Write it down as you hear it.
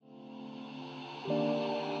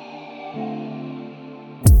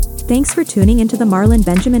Thanks for tuning into the Marlon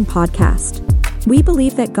Benjamin podcast. We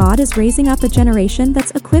believe that God is raising up a generation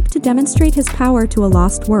that's equipped to demonstrate his power to a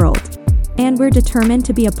lost world. And we're determined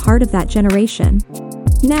to be a part of that generation.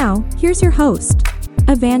 Now, here's your host,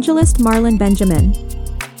 Evangelist Marlon Benjamin.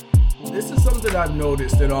 This is something I've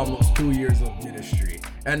noticed in almost 2 years of ministry,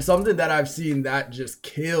 and something that I've seen that just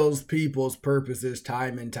kills people's purposes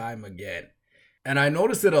time and time again. And I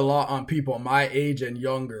notice it a lot on people my age and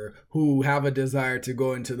younger who have a desire to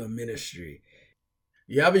go into the ministry.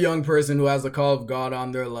 You have a young person who has the call of God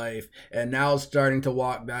on their life and now starting to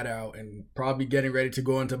walk that out and probably getting ready to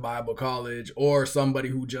go into Bible college, or somebody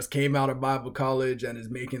who just came out of Bible college and is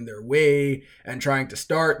making their way and trying to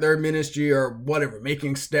start their ministry or whatever,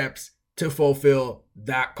 making steps to fulfill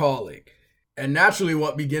that calling. And naturally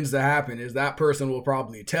what begins to happen is that person will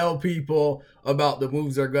probably tell people about the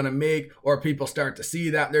moves they're going to make, or people start to see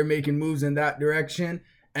that they're making moves in that direction.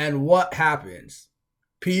 And what happens?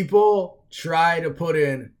 People try to put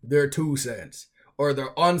in their 2 cents or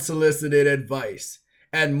their unsolicited advice.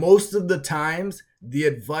 And most of the times, the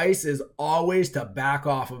advice is always to back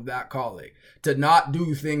off of that calling, to not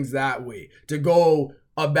do things that way, to go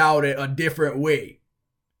about it a different way.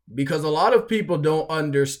 Because a lot of people don't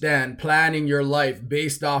understand planning your life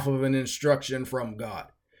based off of an instruction from God.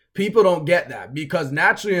 People don't get that because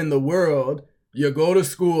naturally in the world, you go to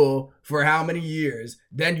school for how many years,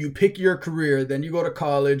 then you pick your career, then you go to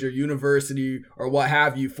college or university or what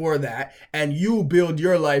have you for that, and you build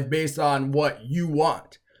your life based on what you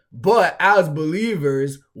want. But as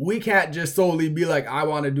believers, we can't just solely be like, I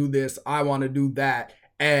want to do this, I want to do that,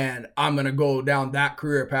 and I'm going to go down that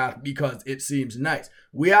career path because it seems nice.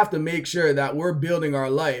 We have to make sure that we're building our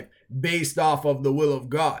life based off of the will of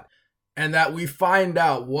God, and that we find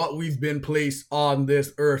out what we've been placed on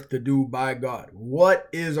this earth to do by God. What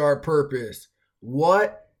is our purpose?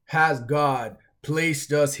 What has God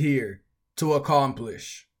placed us here to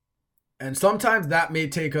accomplish? And sometimes that may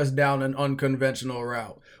take us down an unconventional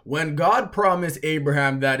route. When God promised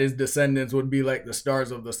Abraham that his descendants would be like the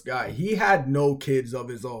stars of the sky, he had no kids of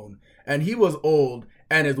his own, and he was old,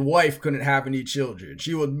 and his wife couldn't have any children.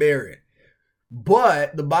 She was barren.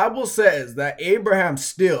 But the Bible says that Abraham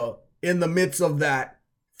still, in the midst of that,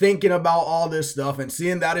 thinking about all this stuff and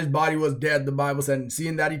seeing that his body was dead, the Bible said, and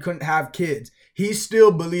seeing that he couldn't have kids, he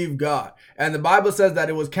still believed God. And the Bible says that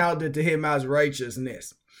it was counted to him as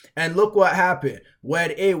righteousness. And look what happened.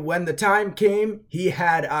 When the time came, he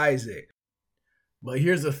had Isaac. But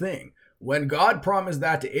here's the thing. When God promised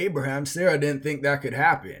that to Abraham, Sarah didn't think that could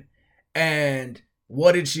happen. And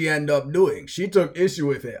what did she end up doing? She took issue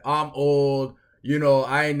with it. I'm old.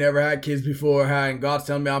 I ain't never had kids before. And God's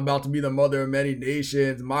telling me I'm about to be the mother of many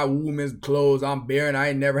nations. My womb is closed. I'm barren. I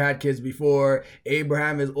ain't never had kids before.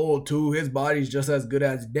 Abraham is old too. His body's just as good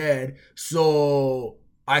as dead. So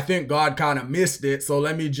I think God kind of missed it. So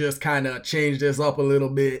let me just kind of change this up a little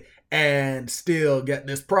bit and still get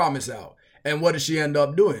this promise out. And what did she end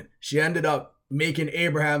up doing? She ended up making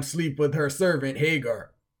Abraham sleep with her servant Hagar.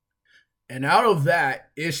 And out of that,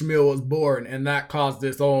 Ishmael was born, and that caused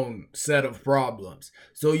its own set of problems.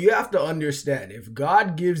 So you have to understand, if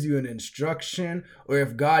God gives you an instruction, or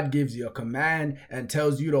if God gives you a command and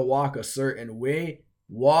tells you to walk a certain way,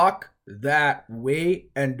 walk that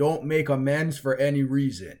way and don't make amends for any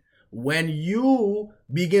reason. When you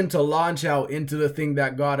begin to launch out into the thing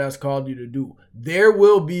that God has called you to do, there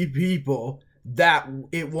will be people that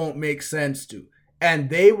it won't make sense to.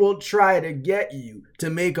 And they will try to get you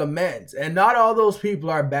to make amends. And not all those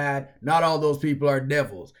people are bad. Not all those people are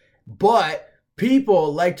devils. But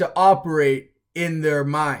people like to operate in their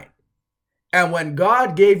mind. And when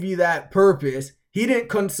God gave you that purpose, he didn't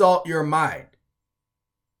consult your mind.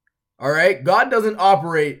 All right? God doesn't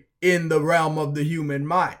operate in the realm of the human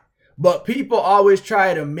mind. But people always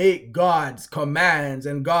try to make God's commands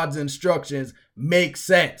and God's instructions make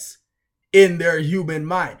sense in their human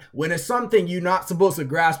mind, when it's something you're not supposed to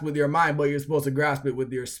grasp with your mind, but you're supposed to grasp it with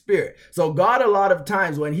your spirit. So God, a lot of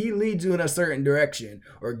times when he leads you in a certain direction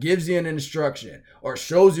or gives you an instruction or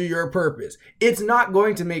shows you your purpose, it's not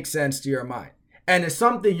going to make sense to your mind. And it's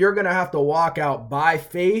something you're going to have to walk out by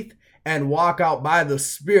faith and walk out by the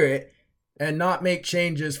Spirit and not make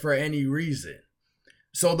changes for any reason.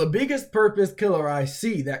 So the biggest purpose killer I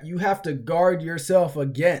see that you have to guard yourself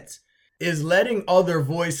against is letting other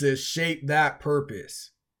voices shape that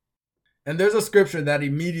purpose. And there's a scripture that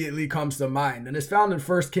immediately comes to mind, and it's found in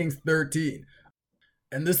 1 Kings 13.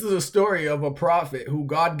 And this is a story of a prophet who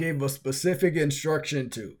God gave a specific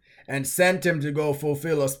instruction to and sent him to go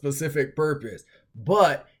fulfill a specific purpose.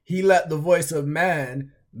 But he let the voice of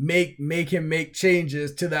man make him make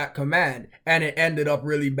changes to that command, and it ended up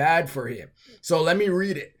really bad for him. So let me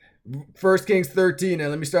read it. 1 Kings 13, and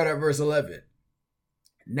let me start at verse 11.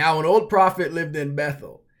 Now an old prophet lived in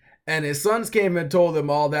Bethel, and his sons came and told him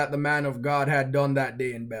all that the man of God had done that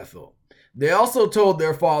day in Bethel. They also told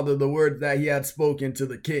their father the words that he had spoken to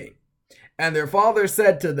the king. And their father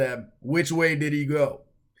said to them, which way did he go?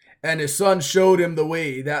 And his son showed him the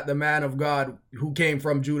way that the man of God who came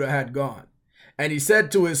from Judah had gone. And he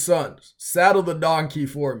said to his sons, saddle the donkey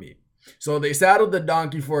for me. So they saddled the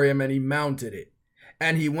donkey for him, and he mounted it.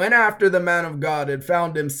 And he went after the man of God and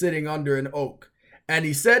found him sitting under an oak. And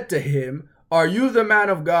he said to him, are you the man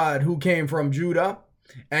of God who came from Judah?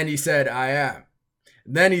 And he said, I am.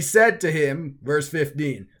 Then he said to him, verse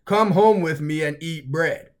 15, come home with me and eat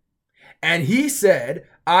bread. And he said,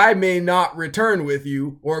 I may not return with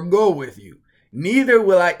you or go with you. Neither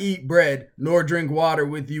will I eat bread nor drink water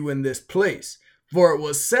with you in this place. For it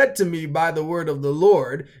was said to me by the word of the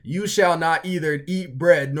Lord, you shall not either eat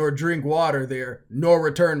bread nor drink water there, nor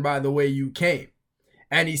return by the way you came.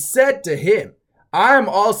 And he said to him, I am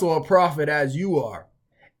also a prophet as you are.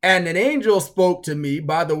 And an angel spoke to me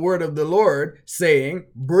by the word of the Lord, saying,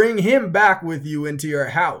 bring him back with you into your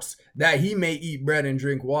house, that he may eat bread and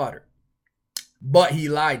drink water. But he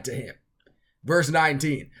lied to him. Verse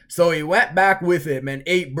 19. So he went back with him and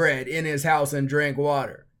ate bread in his house and drank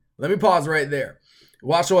water. Let me pause right there.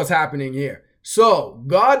 Watch what's happening here. So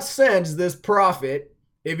God sends this prophet.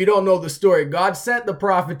 If you don't know the story, God sent the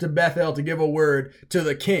prophet to Bethel to give a word to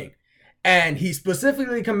the king. And he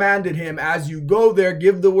specifically commanded him, as you go there,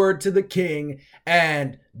 give the word to the king,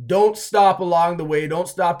 and don't stop along the way. Don't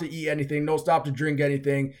stop to eat anything. Don't stop to drink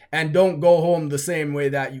anything. And don't go home the same way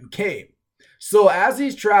that you came. So as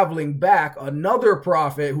he's traveling back, another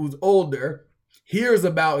prophet who's older hears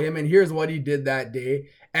about him and hears what he did that day,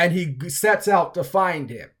 and he sets out to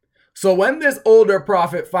find him. So when this older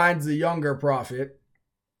prophet finds the younger prophet,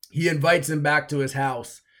 he invites him back to his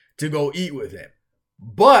house to go eat with him.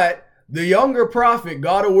 But the younger prophet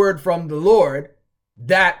got a word from the Lord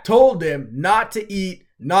that told him not to eat,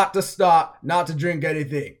 not to stop, not to drink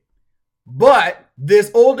anything. But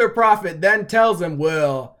this older prophet then tells him,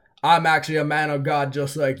 well, I'm actually a man of God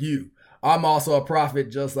just like you. I'm also a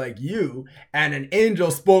prophet just like you. And an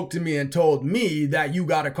angel spoke to me and told me that you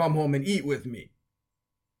got to come home and eat with me.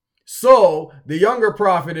 So the younger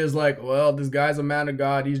prophet is like, well, this guy's a man of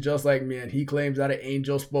God. He's just like me. And he claims that an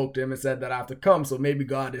angel spoke to him and said that I have to come. So maybe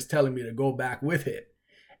God is telling me to go back with him.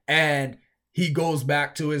 And he goes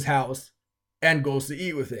back to his house and goes to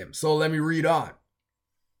eat with him. So let me read on.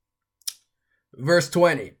 Verse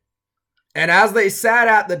 20. And as they sat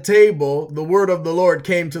at the table, the word of the Lord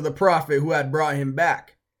came to the prophet who had brought him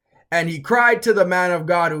back. And he cried to the man of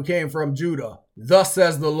God who came from Judah, thus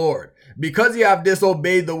says the Lord, because you have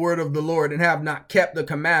disobeyed the word of the Lord and have not kept the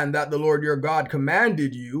command that the Lord your God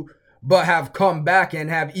commanded you, but have come back and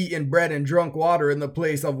have eaten bread and drunk water in the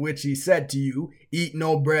place of which he said to you, eat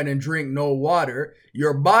no bread and drink no water,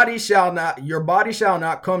 your body shall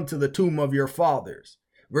not come to the tomb of your fathers.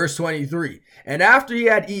 Verse 23, and after he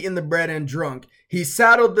had eaten the bread and drunk, he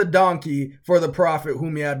saddled the donkey for the prophet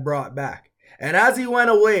whom he had brought back. And as he went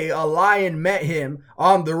away, a lion met him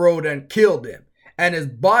on the road and killed him. And his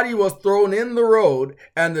body was thrown in the road,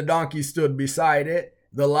 and the donkey stood beside it.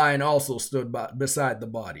 The lion also stood beside the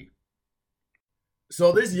body.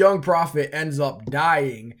 So this young prophet ends up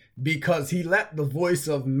dying because he let the voice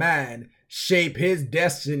of man shape his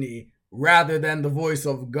destiny rather than the voice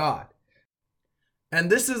of God. And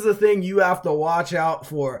this is the thing you have to watch out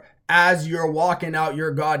for as you're walking out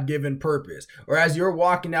your God-given purpose, or as you're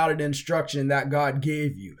walking out an instruction that God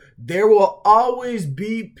gave you. There will always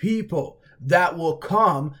be people that will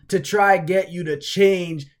come to try get you to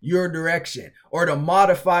change your direction or to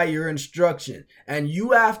modify your instruction. And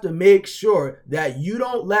you have to make sure that you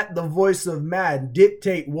don't let the voice of man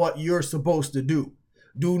dictate what you're supposed to do.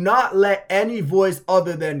 Do not let any voice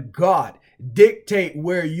other than God dictate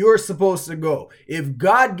where you're supposed to go. If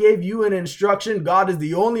God gave you an instruction, God is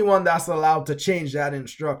the only one that's allowed to change that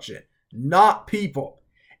instruction, not people.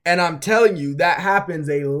 And I'm telling you, that happens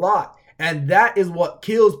a lot. And that is what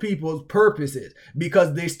kills people's purposes,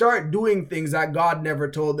 because they start doing things that God never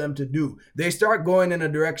told them to do. They start going in a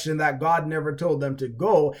direction that God never told them to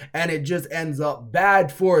go, and it just ends up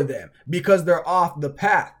bad for them because they're off the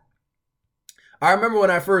path. I remember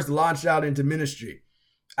when I first launched out into ministry.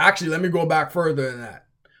 Actually, let me go back further than that.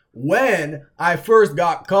 When I first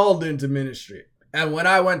got called into ministry and when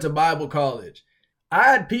I went to Bible college, I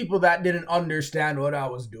had people that didn't understand what I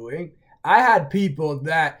was doing. I had people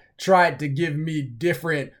that tried to give me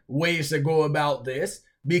different ways to go about this.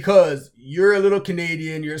 because you're a little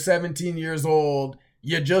Canadian, you're 17 years old,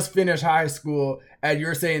 you just finished high school, and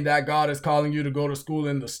you're saying that God is calling you to go to school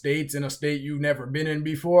in the States, in a state you've never been in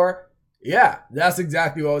before. Yeah, that's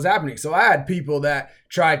exactly what was happening. So I had people that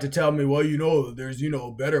tried to tell me, well, there's,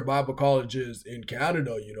 better Bible colleges in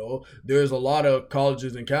Canada, there's a lot of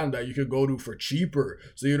colleges in Canada that you could go to for cheaper,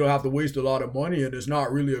 so you don't have to waste a lot of money, and it's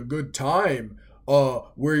not really a good time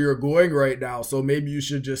where you're going right now, so maybe you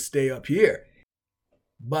should just stay up here.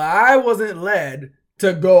 But I wasn't led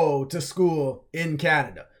to go to school in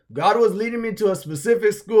Canada. God was leading me to a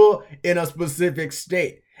specific school in a specific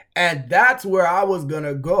state, and that's where I was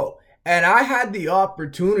gonna go. And I had the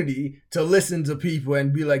opportunity to listen to people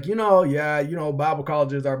and be like, Bible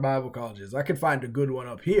colleges are Bible colleges. I could find a good one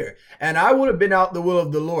up here. And I would have been out the will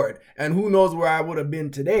of the Lord. And who knows where I would have been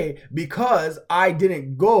today, because I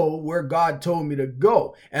didn't go where God told me to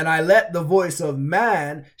go. And I let the voice of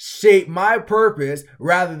man shape my purpose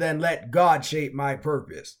rather than let God shape my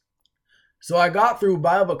purpose. So I got through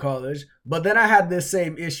Bible college, but then I had this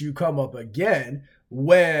same issue come up again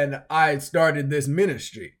when I started this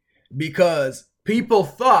ministry. Because people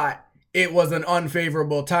thought it was an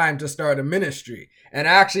unfavorable time to start a ministry. And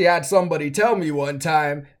I actually had somebody tell me one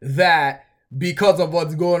time that because of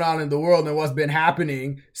what's going on in the world and what's been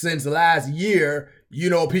happening since last year,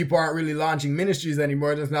 people aren't really launching ministries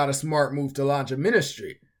anymore. It's not a smart move to launch a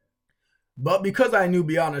ministry. But because I knew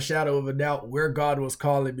beyond a shadow of a doubt where God was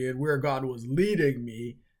calling me and where God was leading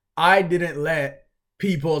me, I didn't let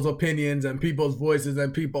people's opinions and people's voices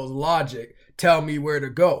and people's logic tell me where to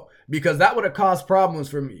go, because that would have caused problems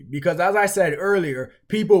for me. Because as I said earlier,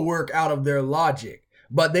 people work out of their logic,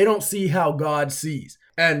 but they don't see how God sees.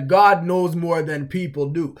 And God knows more than people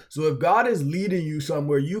do. So if God is leading you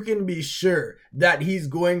somewhere, you can be sure that he's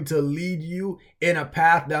going to lead you in a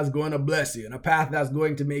path that's going to bless you, in a path that's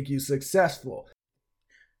going to make you successful.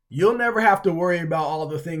 You'll never have to worry about all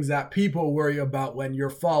the things that people worry about when you're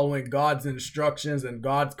following God's instructions and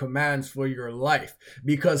God's commands for your life,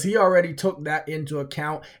 because he already took that into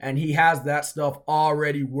account and he has that stuff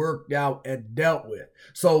already worked out and dealt with.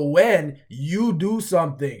 So when you do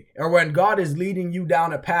something, or when God is leading you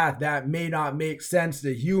down a path that may not make sense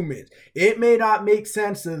to humans, it may not make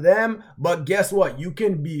sense to them, but guess what? You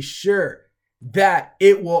can be sure that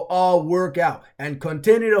it will all work out, and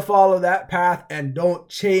continue to follow that path, and don't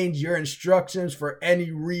change your instructions for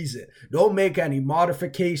any reason. Don't make any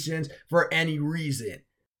modifications for any reason.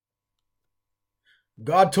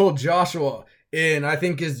 God told Joshua in, I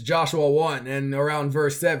think it's Joshua 1 and around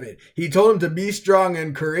verse 7, he told him to be strong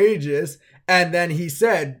and courageous. And then he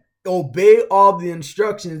said, obey all the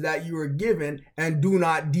instructions that you were given and do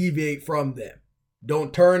not deviate from them.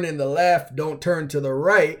 Don't turn in the left, don't turn to the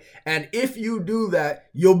right. And if you do that,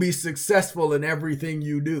 you'll be successful in everything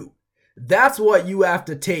you do. That's what you have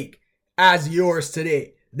to take as yours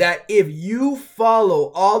today. That if you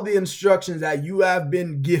follow all the instructions that you have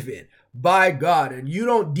been given by God and you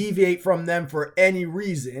don't deviate from them for any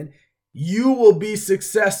reason, you will be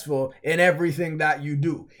successful in everything that you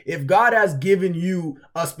do. If God has given you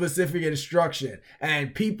a specific instruction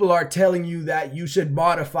and people are telling you that you should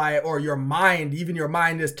modify it, or your mind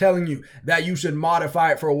is telling you that you should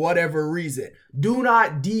modify it for whatever reason, do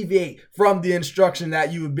not deviate from the instruction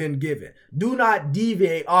that you have been given. Do not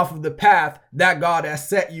deviate off of the path that God has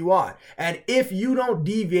set you on. And if you don't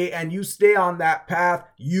deviate and you stay on that path,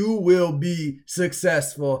 you will be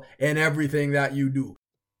successful in everything that you do.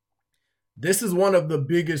 This is one of the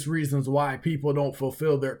biggest reasons why people don't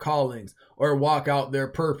fulfill their callings or walk out their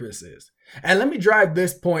purposes. And let me drive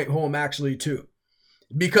this point home actually too,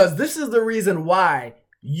 because this is the reason why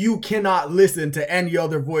you cannot listen to any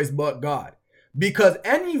other voice but God. Because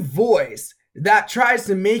any voice that tries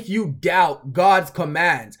to make you doubt God's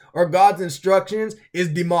commands or God's instructions is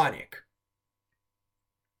demonic.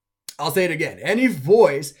 I'll say it again. Any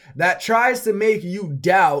voice that tries to make you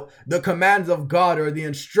doubt the commands of God or the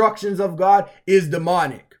instructions of God is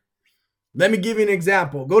demonic. Let me give you an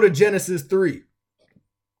example. Go to Genesis 3.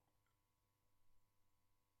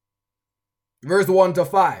 Verse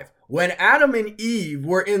 1-5. When Adam and Eve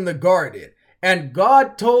were in the garden, and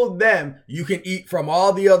God told them, you can eat from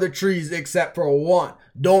all the other trees except for one.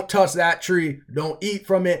 Don't touch that tree. Don't eat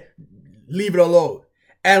from it. Leave it alone.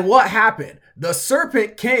 And what happened? The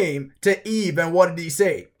serpent came to Eve, and what did he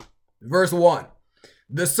say? Verse 1.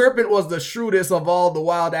 The serpent was the shrewdest of all the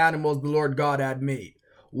wild animals the Lord God had made.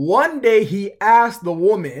 One day he asked the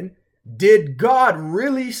woman, did God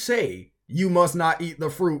really say you must not eat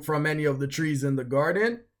the fruit from any of the trees in the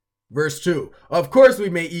garden? Verse 2. Of course we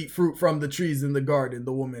may eat fruit from the trees in the garden,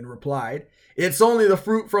 the woman replied. It's only the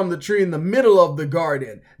fruit from the tree in the middle of the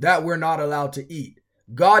garden that we're not allowed to eat.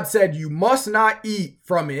 God said you must not eat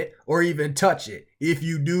from it or even touch it. If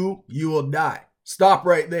you do, you will die. Stop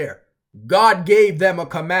right there. God gave them a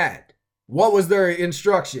command. What was their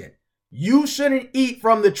instruction? You shouldn't eat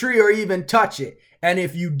from the tree or even touch it. And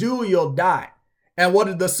if you do, you'll die. And what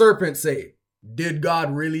did the serpent say? Did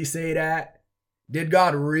God really say that? Did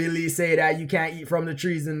God really say that you can't eat from the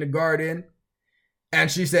trees in the garden?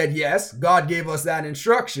 And she said, yes, God gave us that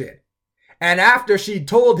instruction. And after she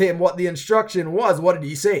told him what the instruction was, what did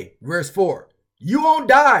he say? Verse 4, you won't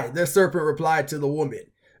die, the serpent replied to the woman.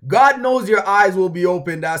 God knows your eyes will be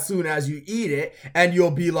opened as soon as you eat it, and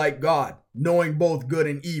you'll be like God, knowing both good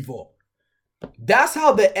and evil. That's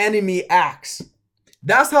how the enemy acts.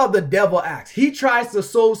 That's how the devil acts. He tries to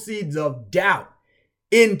sow seeds of doubt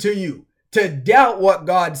into you, to doubt what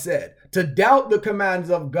God said, to doubt the commands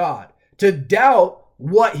of God, to doubt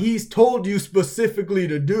what he's told you specifically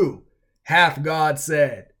to do. Hath God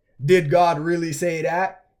said? Did God really say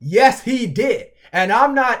that? Yes, he did. And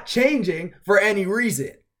I'm not changing for any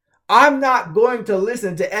reason. I'm not going to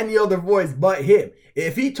listen to any other voice but him.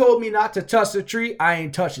 If he told me not to touch the tree, I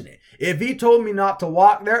ain't touching it. If he told me not to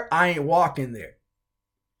walk there, I ain't walking there.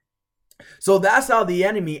 So that's how the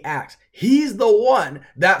enemy acts. He's the one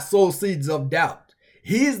that sows seeds of doubt.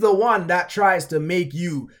 He's the one that tries to make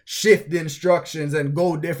you shift instructions and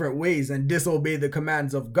go different ways and disobey the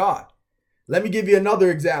commands of God. Let me give you another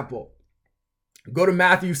example. Go to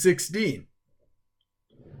Matthew 16.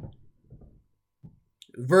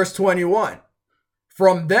 Verse 21.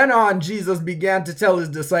 From then on, Jesus began to tell his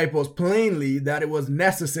disciples plainly that it was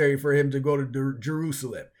necessary for him to go to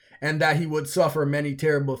Jerusalem and that he would suffer many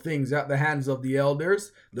terrible things at the hands of the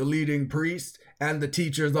elders, the leading priests, and the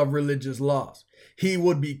teachers of religious laws. He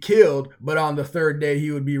would be killed, but on the third day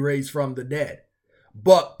he would be raised from the dead.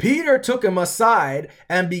 But Peter took him aside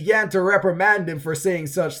and began to reprimand him for saying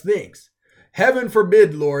such things. Heaven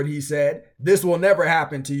forbid, Lord, he said, this will never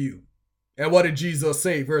happen to you. And what did Jesus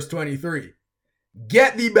say? Verse 23.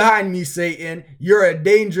 Get thee behind me, Satan. You're a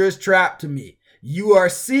dangerous trap to me. You are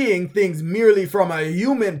seeing things merely from a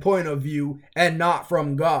human point of view and not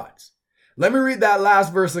from God's. Let me read that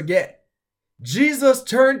last verse again. Jesus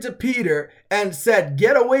turned to Peter and said,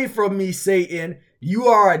 get away from me, Satan. You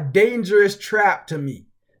are a dangerous trap to me.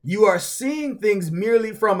 You are seeing things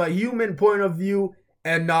merely from a human point of view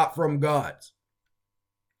and not from God's.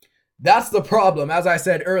 That's the problem, as I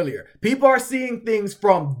said earlier. People are seeing things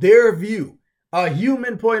from their view, a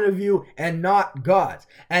human point of view, and not God's.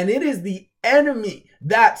 And it is the enemy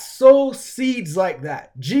that sows seeds like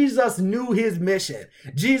that. Jesus knew his mission.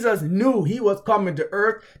 Jesus knew he was coming to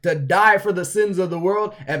earth to die for the sins of the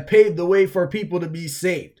world and pave the way for people to be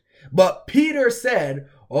saved. But Peter said,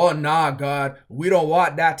 oh, nah, God, we don't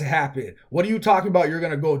want that to happen. What are you talking about? You're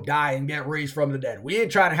going to go die and get raised from the dead. We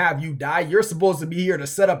ain't trying to have you die. You're supposed to be here to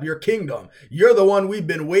set up your kingdom. You're the one we've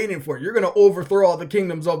been waiting for. You're going to overthrow all the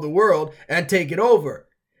kingdoms of the world and take it over.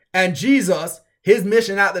 And Jesus, his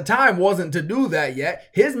mission at the time wasn't to do that yet.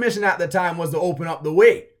 His mission at the time was to open up the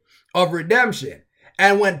way of redemption.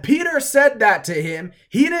 And when Peter said that to him,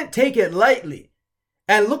 he didn't take it lightly.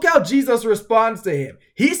 And look how Jesus responds to him.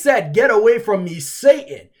 He said, get away from me,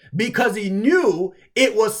 Satan, because he knew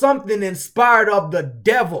it was something inspired of the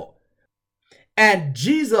devil. And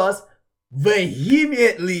Jesus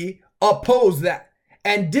vehemently opposed that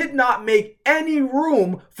and did not make any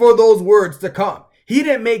room for those words to come. He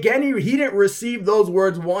didn't receive those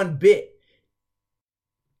words one bit.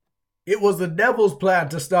 It was the devil's plan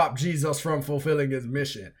to stop Jesus from fulfilling his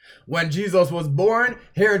mission. When Jesus was born,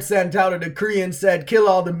 Herod sent out a decree and said, kill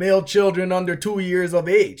all the male children under 2 years of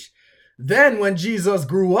age. Then when Jesus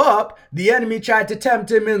grew up, the enemy tried to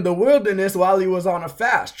tempt him in the wilderness while he was on a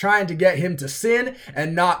fast, trying to get him to sin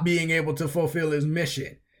and not being able to fulfill his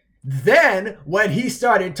mission. Then when he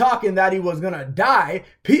started talking that he was going to die,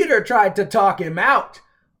 Peter tried to talk him out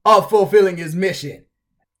of fulfilling his mission.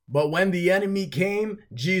 But when the enemy came,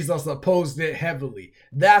 Jesus opposed it heavily.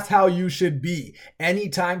 That's how you should be.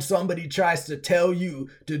 Anytime somebody tries to tell you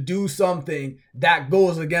to do something that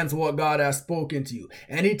goes against what God has spoken to you.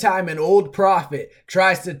 Anytime an old prophet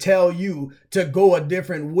tries to tell you to go a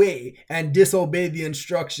different way and disobey the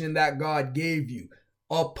instruction that God gave you,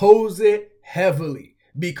 oppose it heavily.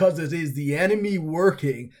 Because it is the enemy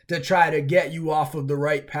working to try to get you off of the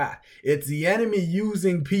right path. It's the enemy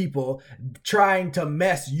using people trying to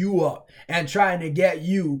mess you up and trying to get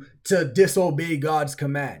you to disobey God's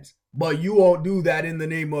commands. But you won't do that in the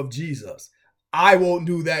name of Jesus. I won't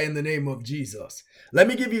do that in the name of Jesus. Let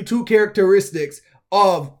me give you 2 characteristics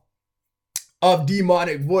of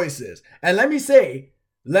demonic voices. And let me say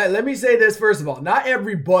this first of all. Not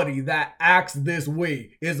everybody that acts this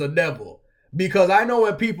way is a devil. Because I know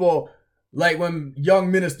when people, like when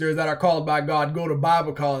young ministers that are called by God go to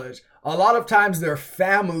Bible college, a lot of times their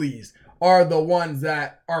families are the ones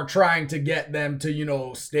that are trying to get them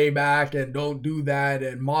to, stay back and don't do that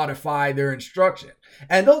and modify their instruction.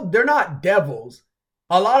 And they're not devils.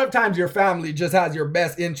 A lot of times your family just has your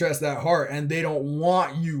best interest at heart and they don't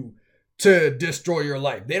want you to destroy your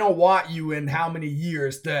life. They don't want you in how many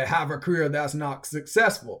years to have a career that's not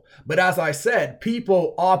successful. But as I said,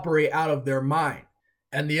 people operate out of their mind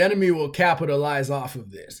and the enemy will capitalize off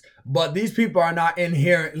of this. But these people are not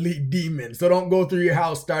inherently demons. So don't go through your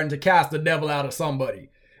house starting to cast the devil out of somebody,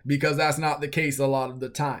 because that's not the case a lot of the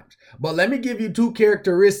times. But let me give you 2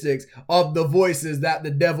 characteristics of the voices that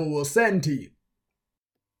the devil will send to you.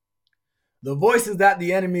 The voices that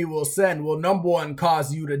the enemy will send will, number 1,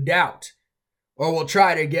 cause you to doubt, or will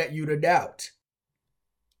try to get you to doubt.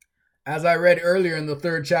 As I read earlier in the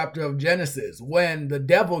 3rd chapter of Genesis, when the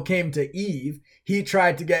devil came to Eve, he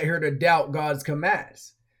tried to get her to doubt God's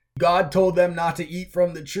commands. God told them not to eat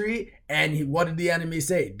from the tree, and what did the enemy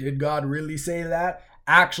say? Did God really say that?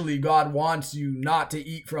 Actually, God wants you not to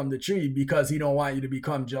eat from the tree because he don't want you to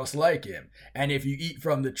become just like him. And if you eat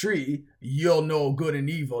from the tree, you'll know good and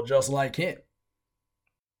evil just like him.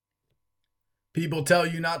 People tell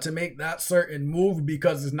you not to make that certain move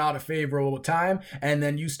because it's not a favorable time, and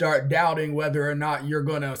then you start doubting whether or not you're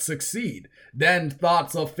going to succeed. Then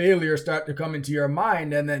thoughts of failure start to come into your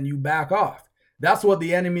mind, and then you back off. That's what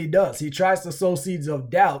the enemy does. He tries to sow seeds of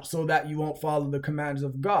doubt so that you won't follow the commands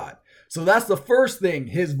of God. So that's the first thing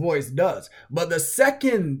his voice does. But the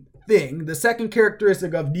second thing, the second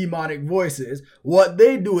characteristic of demonic voices, what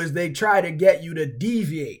they do is they try to get you to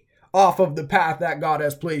deviate off of the path that God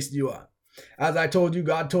has placed you on. As I told you,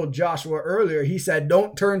 God told Joshua earlier, he said,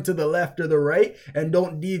 don't turn to the left or the right and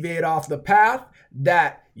don't deviate off the path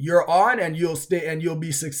that you're on, and you'll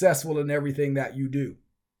be successful in everything that you do.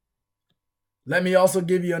 Let me also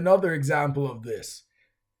give you another example of this.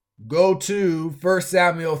 Go to 1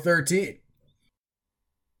 Samuel 13.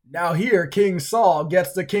 Now here, King Saul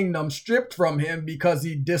gets the kingdom stripped from him because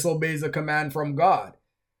he disobeys a command from God.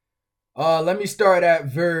 Let me start at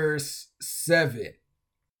verse 7.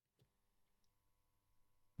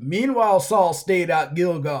 Meanwhile, Saul stayed at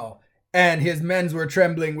Gilgal, and his men were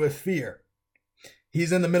trembling with fear.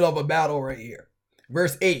 He's in the middle of a battle right here.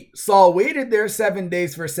 Verse 8, Saul waited there 7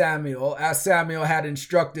 days for Samuel, as Samuel had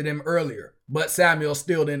instructed him earlier, but Samuel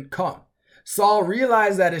still didn't come. Saul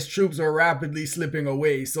realized that his troops were rapidly slipping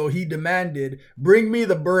away, so he demanded, bring me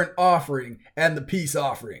the burnt offering and the peace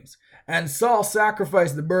offerings. And Saul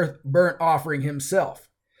sacrificed the burnt offering himself.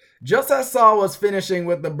 Just as Saul was finishing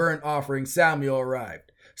with the burnt offering, Samuel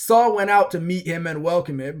arrived. Saul went out to meet him and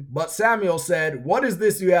welcome him, but Samuel said, what is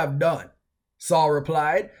this you have done? Saul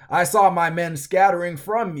replied, I saw my men scattering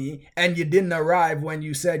from me, and you didn't arrive when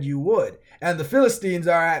you said you would, and the Philistines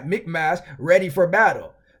are at Michmash ready for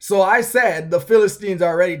battle. So I said, the Philistines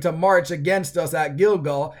are ready to march against us at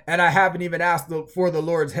Gilgal, and I haven't even asked for the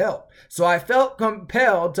Lord's help. So I felt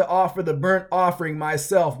compelled to offer the burnt offering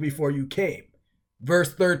myself before you came.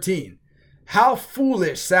 Verse 13, how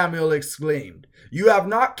foolish, Samuel exclaimed. You have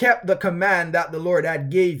not kept the command that the Lord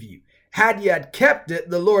had gave you. Had ye had kept it,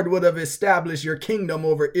 the Lord would have established your kingdom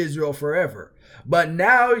over Israel forever. But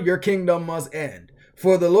now your kingdom must end.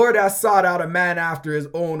 For the Lord has sought out a man after his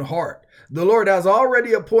own heart. The Lord has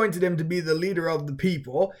already appointed him to be the leader of the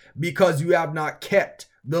people, because you have not kept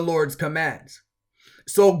the Lord's commands.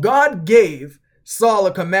 So God gave Saul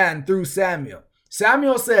a command through Samuel.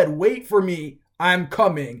 Samuel said, wait for me, I'm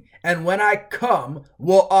coming, and when I come,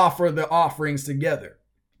 we'll offer the offerings together.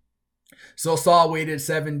 So Saul waited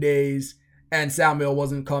 7 days, and Samuel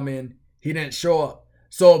wasn't coming. He didn't show up.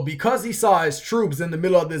 So because he saw his troops in the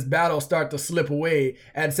middle of this battle start to slip away,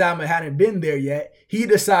 and Samuel hadn't been there yet, he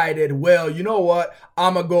decided, well, you know what?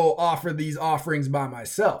 I'm going to go offer these offerings by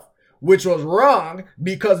myself. Which was wrong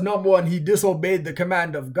because, number one, he disobeyed the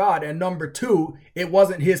command of God, and number two, it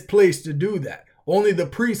wasn't his place to do that. Only the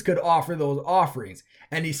priest could offer those offerings,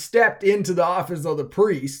 and he stepped into the office of the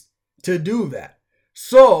priest to do that.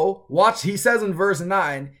 So, watch, he says in verse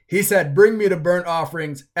 9, he said, bring me the burnt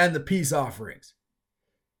offerings and the peace offerings.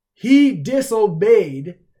 He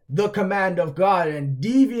disobeyed the command of God and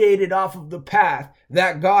deviated off of the path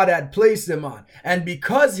that God had placed him on. And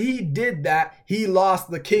because he did that, he lost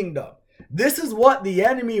the kingdom. This is what the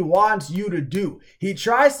enemy wants you to do. He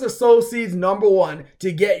tries to sow seeds, number one,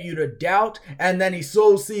 to get you to doubt, and then he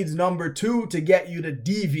sows seeds, number two, to get you to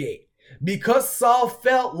deviate. Because Saul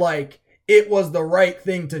felt like it was the right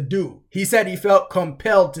thing to do. He said he felt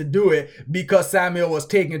compelled to do it because Samuel was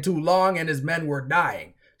taking too long and his men were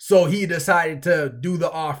dying. So he decided to do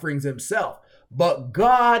the offerings himself. but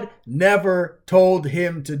God never told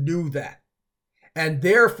him to do that. And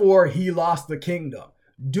therefore he lost the kingdom.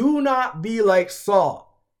 Do not be like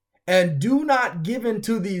Saul, and do not give in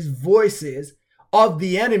to these voices of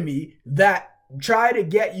the enemy that try to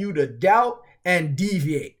get you to doubt and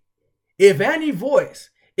deviate. If any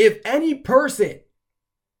voice, if any person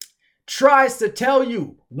tries to tell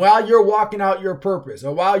you while you're walking out your purpose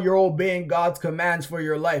or while you're obeying God's commands for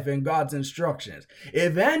your life and God's instructions,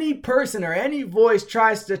 if any person or any voice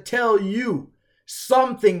tries to tell you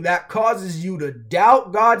something that causes you to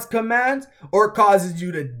doubt God's commands or causes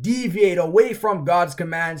you to deviate away from God's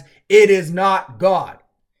commands, it is not God.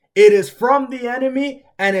 It is from the enemy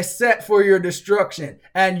and is set for your destruction.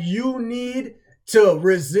 And you need to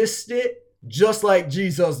resist it just like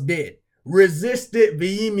Jesus did. Resist it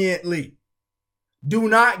vehemently. Do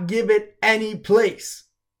not give it any place.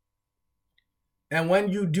 And when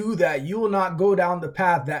you do that, you will not go down the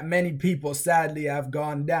path that many people sadly have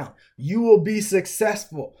gone down. You will be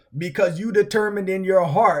successful because you determined in your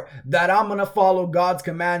heart that I'm going to follow God's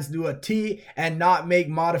commands to a T and not make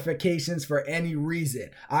modifications for any reason.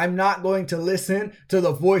 I'm not going to listen to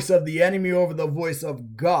the voice of the enemy over the voice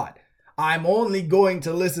of God. I'm only going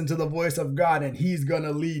to listen to the voice of God, and he's going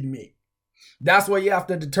to lead me. That's what you have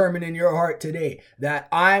to determine in your heart today, that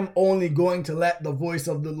I'm only going to let the voice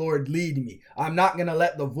of the Lord lead me. I'm not going to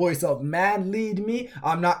let the voice of man lead me.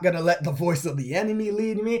 I'm not going to let the voice of the enemy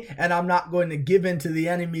lead me. And I'm not going to give in to the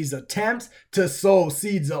enemy's attempts to sow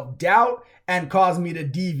seeds of doubt and cause me to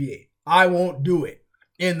deviate. I won't do it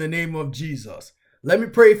in the name of Jesus. Let me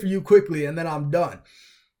pray for you quickly and then I'm done.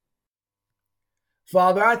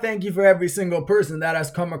 Father, I thank you for every single person that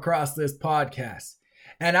has come across this podcast.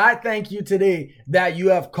 And I thank you today that you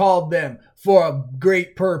have called them for a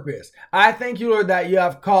great purpose. I thank you, Lord, that you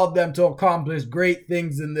have called them to accomplish great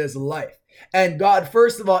things in this life. And God,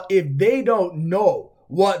 first of all, if they don't know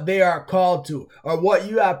what they are called to or what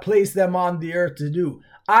you have placed them on the earth to do,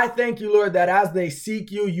 I thank you, Lord, that as they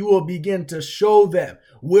seek you, you will begin to show them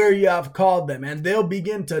where you have called them, and they'll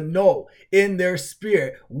begin to know in their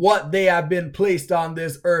spirit what they have been placed on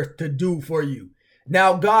this earth to do for you.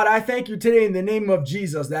 Now, God, I thank you today in the name of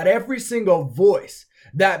Jesus that every single voice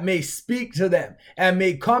that may speak to them and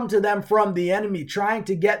may come to them from the enemy, trying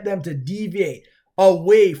to get them to deviate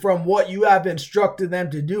away from what you have instructed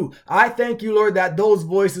them to do, I thank you, Lord, that those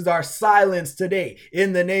voices are silenced today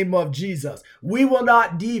in the name of Jesus. We will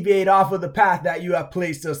not deviate off of the path that you have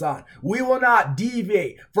placed us on. We will not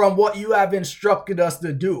deviate from what you have instructed us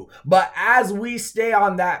to do. But as we stay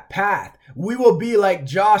on that path, we will be like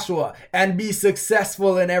Joshua and be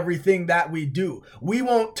successful in everything that we do. We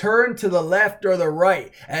won't turn to the left or the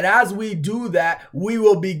right. And as we do that, we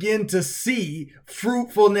will begin to see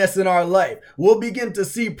fruitfulness in our life. We'll begin to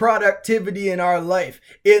see productivity in our life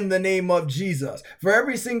in the name of Jesus. For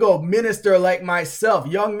every single minister like myself,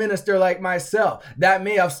 young minister like myself, that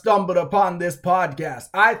may have stumbled upon this podcast,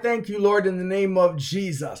 I thank you, Lord, in the name of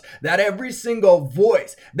Jesus, that every single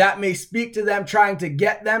voice that may speak to them, trying to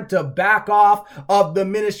get them to back off of the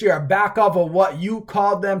ministry or back off of what you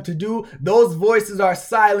called them to do, those voices are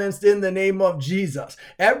silenced in the name of Jesus.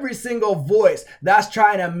 Every single voice that's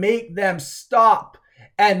trying to make them stop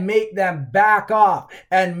and make them back off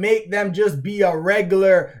and make them just be a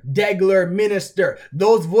regular minister,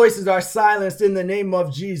 those voices are silenced in the name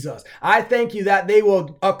of Jesus. I thank you that they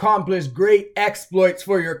will accomplish great exploits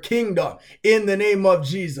for your kingdom in the name of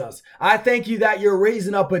Jesus. I thank you that you're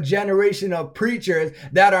raising up a generation of preachers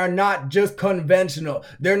that are not just conventional.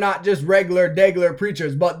 They're not just regular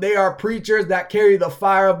preachers, but they are preachers that carry the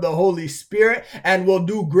fire of the Holy Spirit and will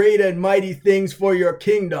do great and mighty things for your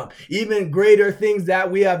kingdom, even greater things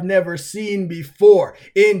that we have never seen before,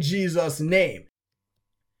 in Jesus' name.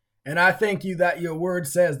 And I thank you that your word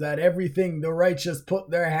says that everything the righteous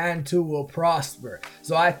put their hand to will prosper.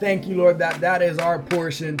 So I thank you, Lord, that that is our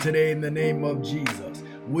portion today in the name of Jesus.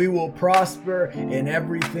 We will prosper in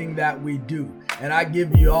everything that we do. And I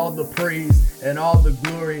give you all the praise and all the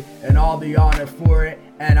glory and all the honor for it.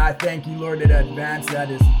 And I thank you, Lord, in advance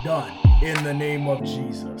that is done in the name of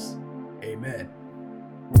Jesus. Amen.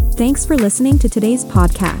 Thanks for listening to today's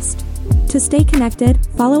podcast. To stay connected,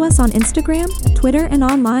 follow us on Instagram, Twitter, and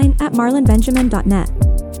online at marlonbenjamin.net.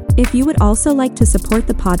 If you would also like to support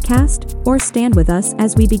the podcast or stand with us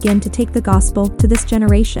as we begin to take the gospel to this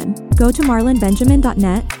generation, go to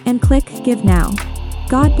marlonbenjamin.net and click Give Now.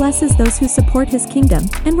 God blesses those who support his kingdom,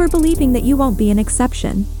 and we're believing that you won't be an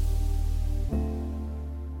exception.